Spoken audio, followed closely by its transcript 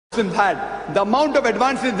Muslims had, the amount of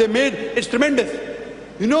advances they made, is tremendous.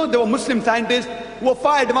 You know, there were Muslim scientists who were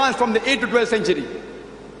far advanced from the 8th to 12th century.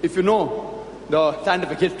 If you know the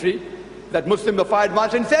scientific history, that Muslims were far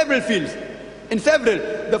advanced in several fields. In several.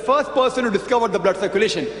 The first person who discovered the blood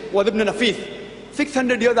circulation was Ibn Nafis,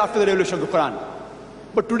 600 years after the revelation of the Quran.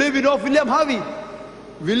 But today we know of William Harvey.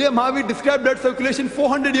 William Harvey described blood circulation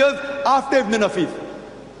 400 years after Ibn Nafis.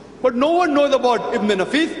 But no one knows about Ibn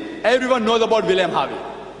Nafis, everyone knows about William Harvey.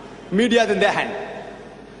 Media is in their hand.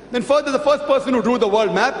 Then further, the first person who drew the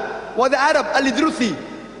world map was the Arab, Al-Idrusi,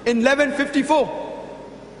 in 1154.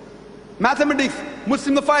 Mathematics,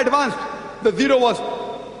 Muslims were far advanced. The zero was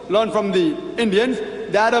learned from the Indians.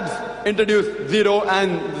 The Arabs introduced zero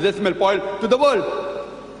and the decimal point to the world.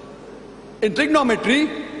 In trigonometry,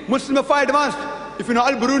 Muslims were far advanced. If you know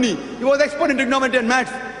Al-Biruni, he was expert in trigonometry and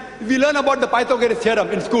maths. We learn about the Pythagoras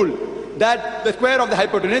theorem in school, that the square of the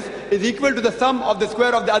hypotenuse is equal to the sum of the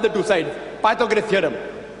square of the other two sides. Pythagoras theorem.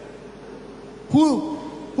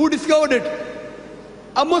 Who discovered it?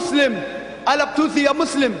 A Muslim, Al-Abtusi, a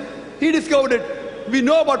Muslim. He discovered it. We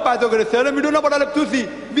know about Pythagoras theorem, we don't know about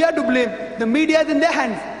Al-Abtusi. We are to blame. The media is in their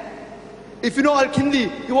hands. If you know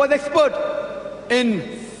Al-Kindi, he was expert in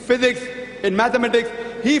physics, in mathematics.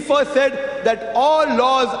 He first said that all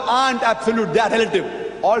laws aren't absolute, they are relative.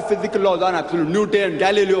 All physical laws are absolute. Newton,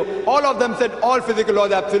 Galileo, all of them said all physical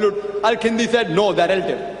laws are absolute. Al-Kindi said no, they're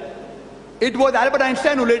relative. It was Albert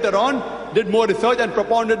Einstein who later on did more research and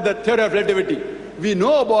propounded the theory of relativity. We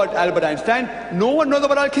know about Albert Einstein, no one knows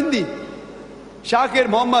about Al-Kindi. Shakir,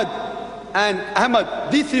 Muhammad and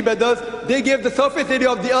Ahmad, these three brothers, they gave the surface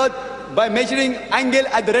area of the earth by measuring angle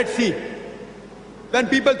at the Red Sea. When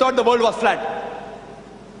people thought the world was flat.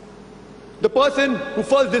 The person who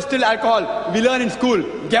first distilled alcohol, we learn in school,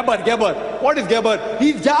 Geber. What is Geber?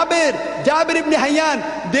 He's Jabir ibn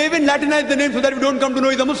Hayyan. They even Latinized the name so that we don't come to know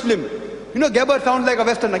he's a Muslim. You know, Geber sounds like a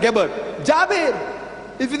Westerner, Geber. Jabir.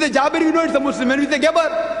 If we say Jabir, we know it's a Muslim. When we say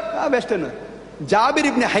Geber, Westerner. Jabir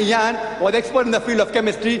ibn Hayyan was expert in the field of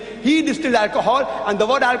chemistry. He distilled alcohol, and the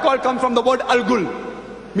word alcohol comes from the word Al-Gul,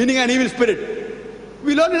 meaning an evil spirit.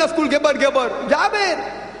 We learn in a school, Geber.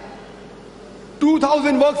 Jabir.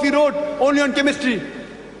 2,000 works he wrote only on chemistry.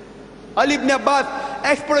 Ali ibn Abbas,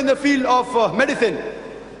 expert in the field of medicine.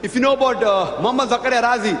 If you know about Muhammad Zakir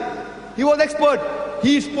Naik, he was expert.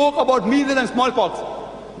 He spoke about measles and smallpox.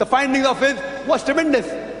 The findings of his was tremendous.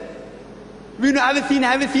 We know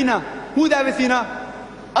Avicenna. Who's Avicenna?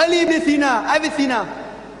 Ali ibn Sina, Avicenna.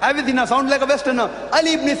 Avicenna sounds like a Westerner.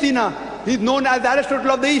 Ali ibn Sina. He's known as the Aristotle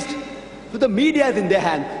of the East. So the media is in their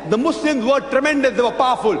hand. The Muslims were tremendous, they were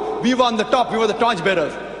powerful. We were on the top, we were the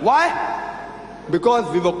torchbearers. Why? Because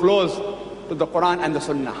we were close to the Quran and the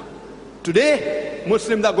Sunnah. Today,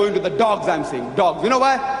 Muslims are going to the dogs, I'm saying. Dogs. You know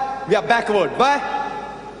why? We are backward. Why?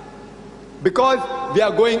 Because we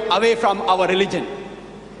are going away from our religion.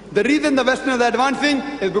 The reason the Westerners are advancing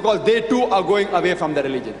is because they too are going away from their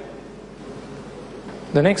religion.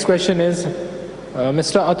 The next question is,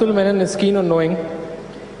 Mr. Atul Menon is keen on knowing,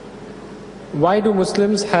 why do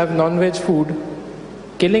Muslims have non-veg food?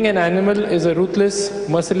 Killing an animal is a ruthless,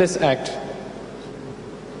 merciless act.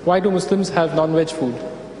 Why do Muslims have non-veg food?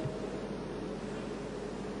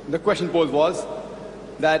 The question posed was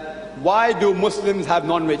that why do Muslims have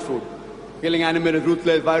non-veg food? Killing animal is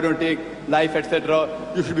ruthless, why don't take life,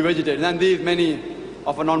 etc. You should be vegetarian. And these many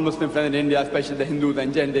of our non-Muslim friends in India, especially the Hindus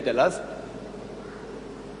and Jain, they tell us,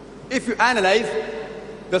 if you analyze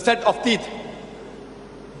the set of teeth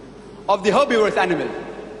of the herbivorous animal,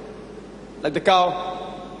 like the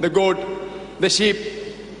cow, the goat, the sheep,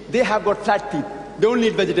 they have got flat teeth. They only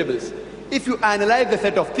eat vegetables. If you analyze the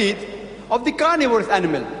set of teeth of the carnivorous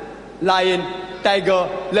animal, lion, tiger,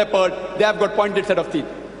 leopard, they have got pointed set of teeth.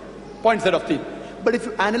 Point set of teeth. But if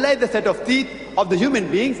you analyze the set of teeth of the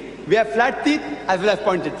human beings, we have flat teeth as well as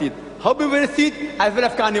pointed teeth. Herbivorous teeth as well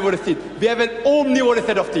as carnivorous teeth. We have an omnivorous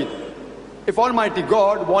set of teeth. If Almighty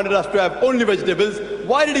God wanted us to have only vegetables,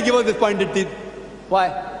 why did He give us this pointed teeth?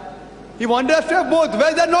 Why? He wanted us to have both,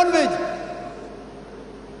 veg and non-veg.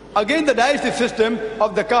 Again, the digestive system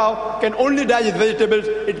of the cow can only digest vegetables,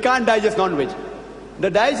 it can't digest non-veg. The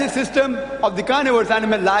digestive system of the carnivorous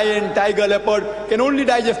animal, lion, tiger, leopard, can only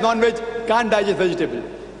digest non-veg, can't digest vegetables.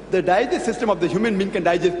 The digestive system of the human being can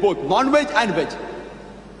digest both non-veg and veg.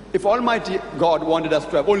 If Almighty God wanted us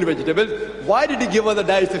to have only vegetables, why did He give us a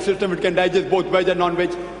digestive system which can digest both veg and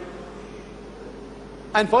non-veg?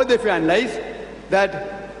 And further, if you analyze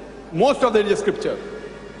that most of the religious scripture,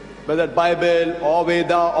 whether Bible or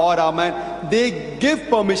Veda or Ramayana, they give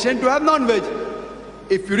permission to have non-veg.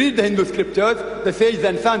 If you read the Hindu scriptures, the sages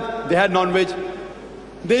and sons, they had non-veg.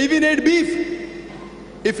 They even ate beef.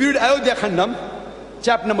 If you read Ayodhya Khandam,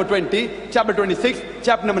 chapter number 20, chapter 26,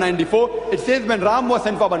 chapter number 94, it says when Ram was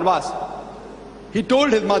sent for Banvas, he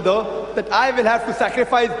told his mother that I will have to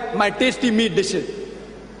sacrifice my tasty meat dishes.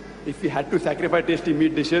 If he had to sacrifice tasty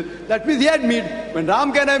meat dishes, that means he had meat. When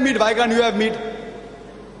Ram can have meat, why can't you have meat?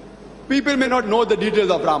 People may not know the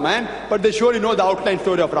details of Ramayana, but they surely know the outline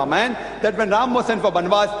story of Ramayana, that when Ram was sent for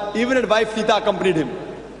Banvas, even his wife Sita accompanied him.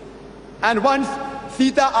 And once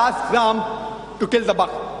Sita asked Ram to kill the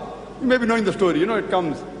buck. You may be knowing the story, it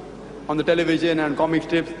comes on the television and comic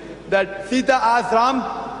strips, that Sita asked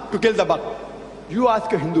Ram to kill the buck. You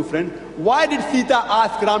ask a Hindu friend, why did Sita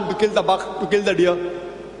ask Ram to kill the buck, to kill the deer?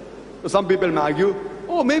 So some people may argue,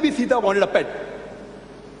 oh, maybe Sita wanted a pet.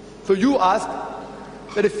 So you ask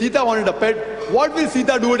that if Sita wanted a pet, what will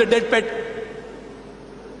Sita do with a dead pet?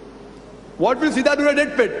 What will Sita do with a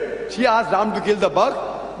dead pet? She asked Ram to kill the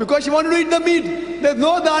buck because she wanted to eat the meat. There's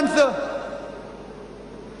no other answer.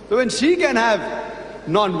 So when she can have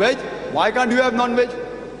non-veg, why can't you have non-veg?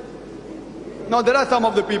 Now there are some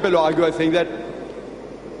of the people who argue are saying that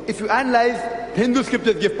if you analyze, Hindu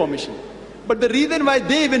scriptures give permission. But the reason why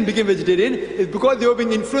they even became vegetarian is because they were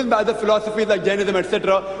being influenced by other philosophies like Jainism,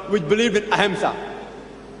 etc., which believed in ahimsa.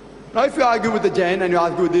 Now if you argue with the Jain and you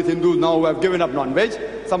argue with these Hindus now who have given up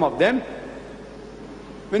non-veg, some of them,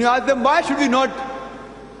 when you ask them why should we not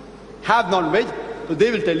have non-veg, so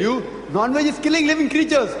they will tell you, non-veg is killing living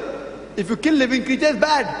creatures. If you kill living creatures,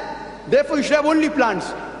 bad. Therefore you should have only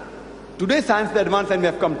plants. Today science is advanced and we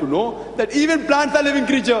have come to know that even plants are living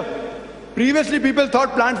creatures. Previously people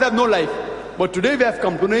thought plants have no life. But today we have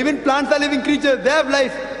come to know even plants are living creatures, they have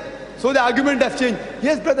life. So the argument has changed.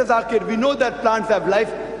 Yes, Brother Zakir, we know that plants have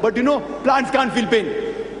life, but plants can't feel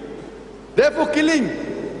pain. Therefore killing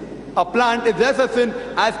a plant is less a sin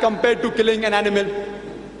as compared to killing an animal.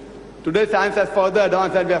 Today science has further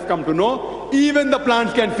advanced and we have come to know even the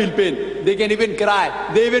plants can feel pain. They can even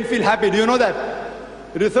cry. They even feel happy. Do you know that?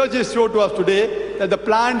 Researchers show to us today that the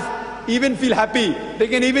plants even feel happy. They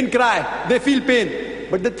can even cry. They feel pain.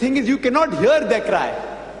 But the thing is, you cannot hear their cry.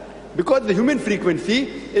 Because the human frequency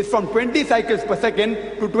is from 20 cycles per second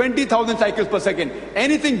to 20,000 cycles per second.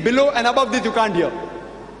 Anything below and above this you can't hear.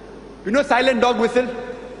 You know silent dog whistle?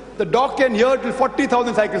 The dog can hear till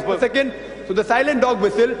 40,000 cycles per second. So the silent dog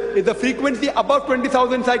whistle is the frequency above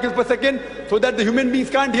 20,000 cycles per second so that the human beings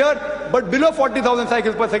can't hear, but below 40,000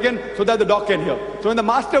 cycles per second so that the dog can hear. So when the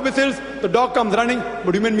master whistles, the dog comes running,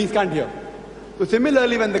 but human beings can't hear. So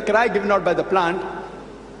similarly, when the cry given out by the plant,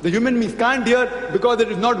 the human beings can't hear because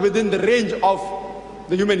it is not within the range of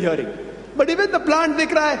the human hearing. But even the plant, they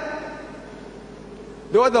cry.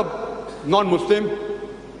 There was a non-Muslim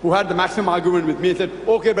who had the maximum argument with me. He said,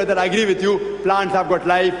 okay brother, I agree with you. Plants have got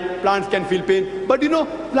life, plants can feel pain. But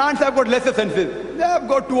plants have got lesser senses. They have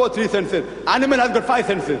got 2 or 3 senses. Animal has got 5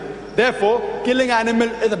 senses. Therefore, killing animal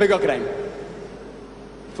is a bigger crime.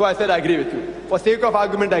 So I said, I agree with you. For sake of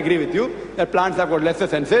argument, I agree with you that plants have got lesser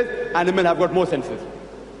senses, animal have got more senses.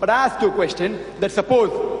 But I asked you a question that suppose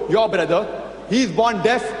your brother, he is born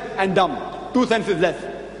deaf and dumb. 2 senses less.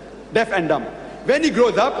 Deaf and dumb. When he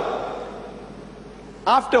grows up,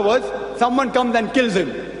 afterwards, someone comes and kills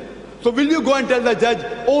him. So will you go and tell the judge,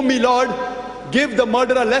 oh my lord, give the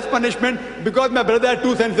murderer less punishment because my brother had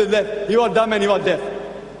 2 senses less. He was dumb and he was deaf.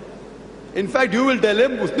 In fact, you will tell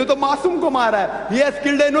him, usne to masoom ko mara hai. He has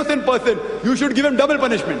killed an innocent person. You should give him double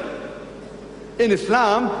punishment. In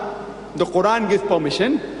Islam, the Quran gives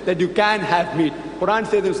permission that you can have meat. Quran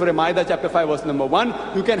says in Surah Ma'idah chapter 5 verse number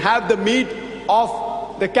 1, you can have the meat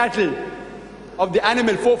of the cattle, of the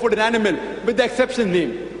animal, 4-footed animal, with the exception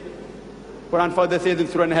name. Quran further says in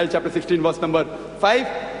Surah Nahl chapter 16 verse number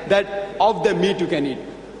 5 that of the meat you can eat.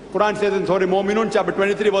 Quran says in Surah Mu'minun chapter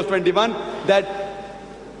 23 verse 21 that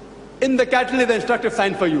in the cattle is an instructive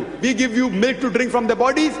sign for you. We give you milk to drink from their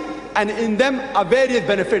bodies and in them are various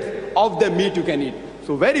benefits of the meat you can eat.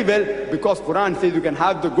 So very well, because Quran says you can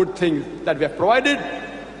have the good things that we have provided,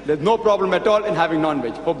 there's no problem at all in having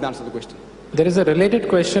non-veg. Hope that answers the question. There is a related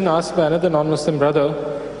question asked by another non-Muslim brother.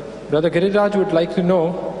 Brother Giriraj would like to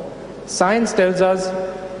know, science tells us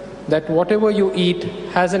that whatever you eat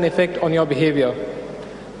has an effect on your behavior.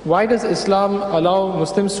 Why does Islam allow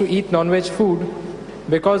Muslims to eat non-veg food?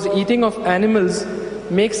 Because eating of animals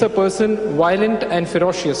makes a person violent and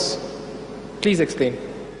ferocious. Please explain.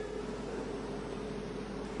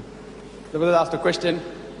 The brother asked a question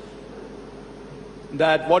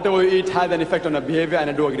that whatever you eat has an effect on our behavior, and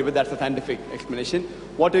I do agree with that. That's a scientific explanation.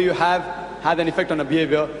 Whatever you have has an effect on our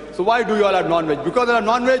behavior. So why do you all have non-veg? Because you are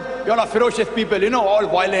non-veg, you all are ferocious people, all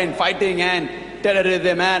violent, fighting and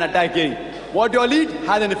terrorism and attacking. What you all eat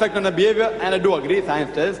has an effect on our behavior, and I do agree,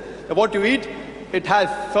 science says that what you eat it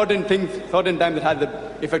has certain things, certain times it has the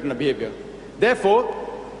effect on the behavior. Therefore,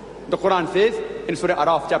 the Quran says in Surah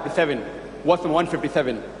Araf chapter 7, verse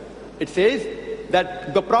 157, it says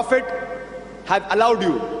that the Prophet has allowed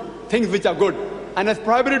you things which are good and has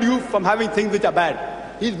prohibited you from having things which are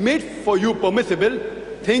bad. He's made for you permissible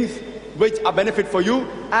things which are benefit for you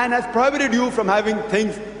and has prohibited you from having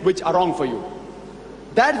things which are wrong for you.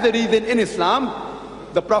 That's the reason in Islam,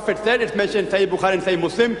 the Prophet said, it's mentioned in Sahih Bukhari and Sahih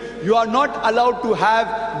Muslim, you are not allowed to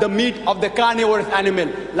have the meat of the carnivorous animal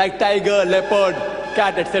like tiger, leopard,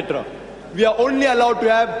 cat, etc. We are only allowed to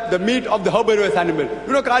have the meat of the herbivorous animal.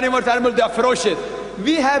 You know, carnivorous animals, they are ferocious.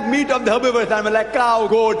 We have meat of the herbivorous animal like cow,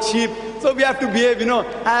 goat, sheep. So we have to behave,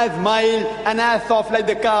 as mild and as soft like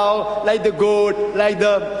the cow, like the goat, like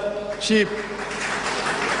the sheep.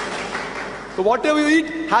 So whatever you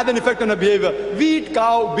eat has an effect on our behavior. We eat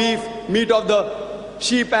cow, beef, meat of the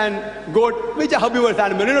sheep and goat, which are herbivorous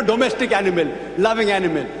animal, domestic animal, loving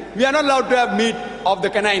animal. We are not allowed to have meat of the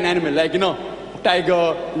canine animal, like,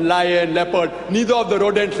 tiger, lion, leopard, neither of the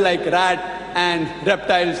rodents like rat and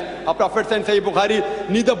reptiles. Our Prophet said in Sahih Bukhari,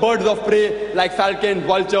 neither birds of prey like falcons,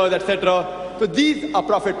 vultures, etc. So these are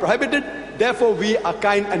Prophet prohibited. Therefore, we are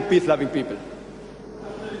kind and peace-loving people.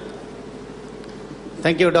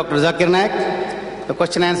 Thank you, Dr. Zakir Naik. The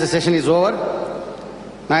question and answer session is over.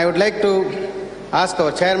 Now I would like to ask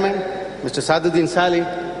our chairman, Mr. Saduddin Sali,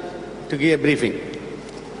 to give a briefing.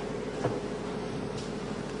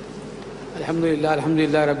 Alhamdulillah,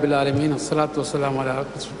 Rabbil Alameen, As-salatu was-salamu ala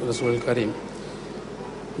Rasul Kareem.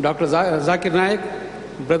 Dr. Zakir Naik,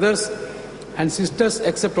 brothers and sisters,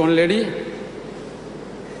 except one lady,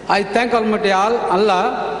 I thank Almighty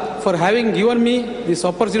Allah for having given me this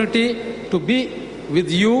opportunity to be with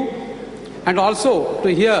you and also to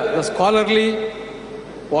hear the scholarly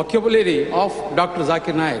vocabulary of Dr.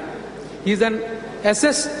 Zakir Naik. He is an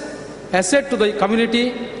asset to the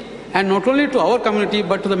community, and not only to our community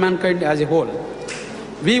but to the mankind as a whole.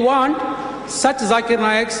 We want such Zakir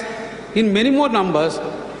Naiks in many more numbers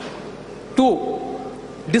to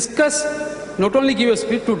discuss, not only give a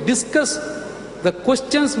speech, to discuss the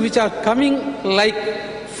questions which are coming like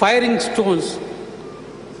firing stones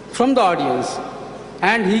from the audience,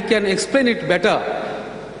 and he can explain it better,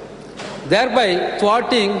 thereby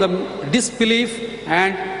thwarting the disbelief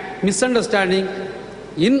and misunderstanding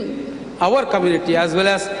in our community as well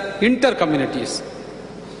as inter-communities.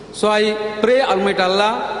 So I pray Almighty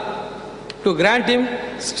Allah to grant him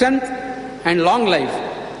strength and long life,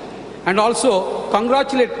 and also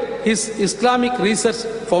congratulate his Islamic Research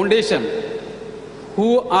Foundation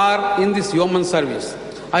who are in this human service.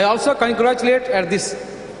 I also congratulate at this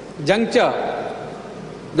juncture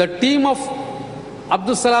the team of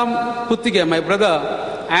Abdul Salam Puttige, my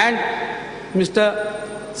brother, and Mr.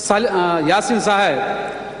 Yasin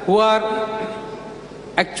Sahib, who are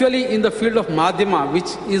actually in the field of Madhyama, which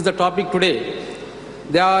is the topic today.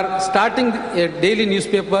 They are starting a daily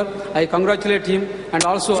newspaper. I congratulate him, and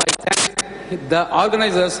also I thank the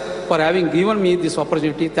organizers for having given me this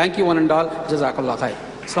opportunity. Thank you one and all. Jazakallah khair.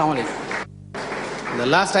 Assalamu alaikum. The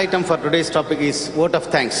last item for today's topic is vote of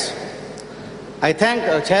thanks. I thank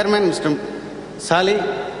our chairman, Mr. Sali,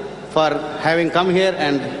 for having come here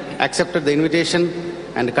and accepted the invitation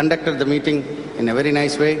and conducted the meeting in a very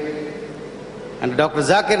nice way. And Dr.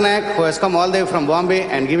 Zakir Naik, who has come all the way from Bombay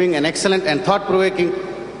and giving an excellent and thought-provoking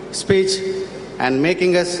speech and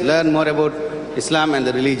making us learn more about Islam and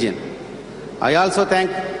the religion. I also thank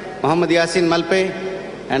Muhammad Yasin Malpe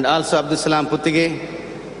and also Abdul Salam Puttige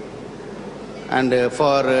and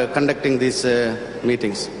for conducting these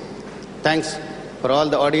meetings. Thanks for all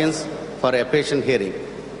the audience for a patient hearing.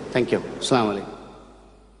 Thank you. Assalamu alaikum.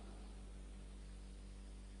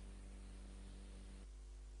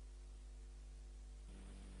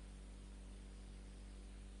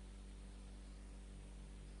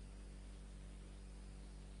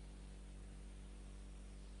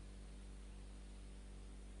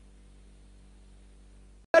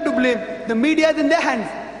 To blame. The media is in their hands.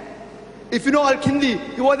 If you know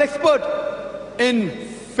Al-Kindi, he was expert in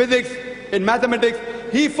physics, in mathematics.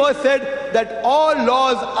 He first said that all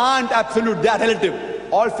laws aren't absolute, they are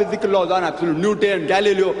relative. All physical laws aren't absolute. Newton,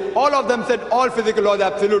 Galileo, all of them said all physical laws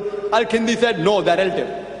are absolute. Al-Kindi said no, they're relative.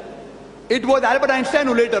 It was Albert Einstein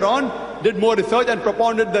who later on did more research and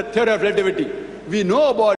propounded the theory of relativity. We know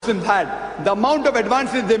about Muslims had. The amount of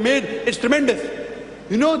advances they made is tremendous.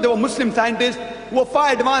 You know, there were Muslim scientists who were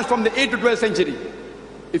far advanced from the 8th to 12th century.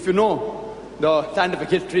 If you know the scientific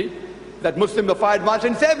history, that Muslims were far advanced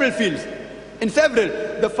in several fields. In several.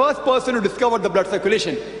 The first person who discovered the blood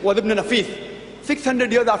circulation was Ibn Nafis,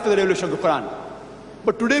 600 years after the revelation of the Quran.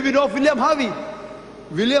 But today we know of William Harvey.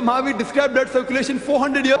 William Harvey described blood circulation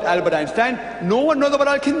 400 years. Albert Einstein. No one knows about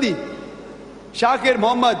Al-Kindi. Shakir,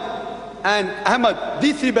 Muhammad and Ahmad,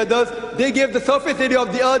 these three brothers, they gave the surface area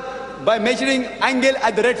of the earth by measuring angle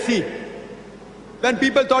at the Red Sea, when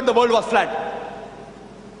people thought the world was flat.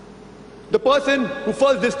 The person who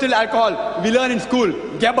first distilled alcohol, we learn in school,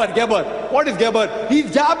 Geber. What is Geber? He's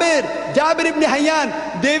Jabir ibn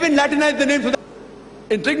Hayyan. They even Latinized the name.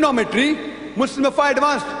 In trigonometry, Muslim are far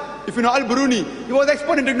advanced. If you know Al-Biruni, he was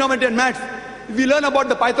expert in trigonometry and maths. We learn about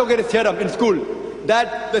the Pythagoras theorem in school,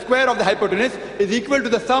 that the square of the hypotenuse is equal to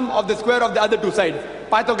the sum of the square of the other two sides.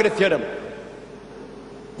 Pythagoras theorem.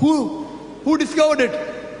 Who discovered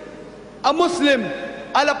it? A Muslim,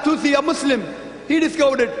 Al-Abtusi, a Muslim. He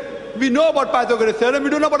discovered it. We know about Pythagoras theorem, we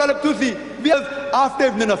don't know about Al-Abtusi. We have after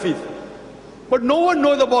Ibn Nafis. But no one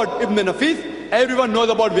knows about Ibn Nafis, everyone knows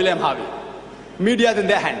about William Harvey. Media is in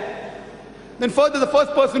their hand. Then further, the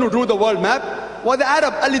first person who drew the world map was the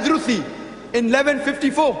Arab, Al-Idrusi, in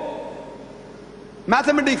 1154.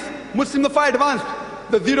 Mathematics, Muslims are far advanced.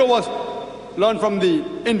 The zero was learned from the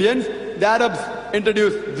Indians. The Arabs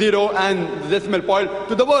introduced zero and the decimal point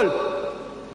to the world.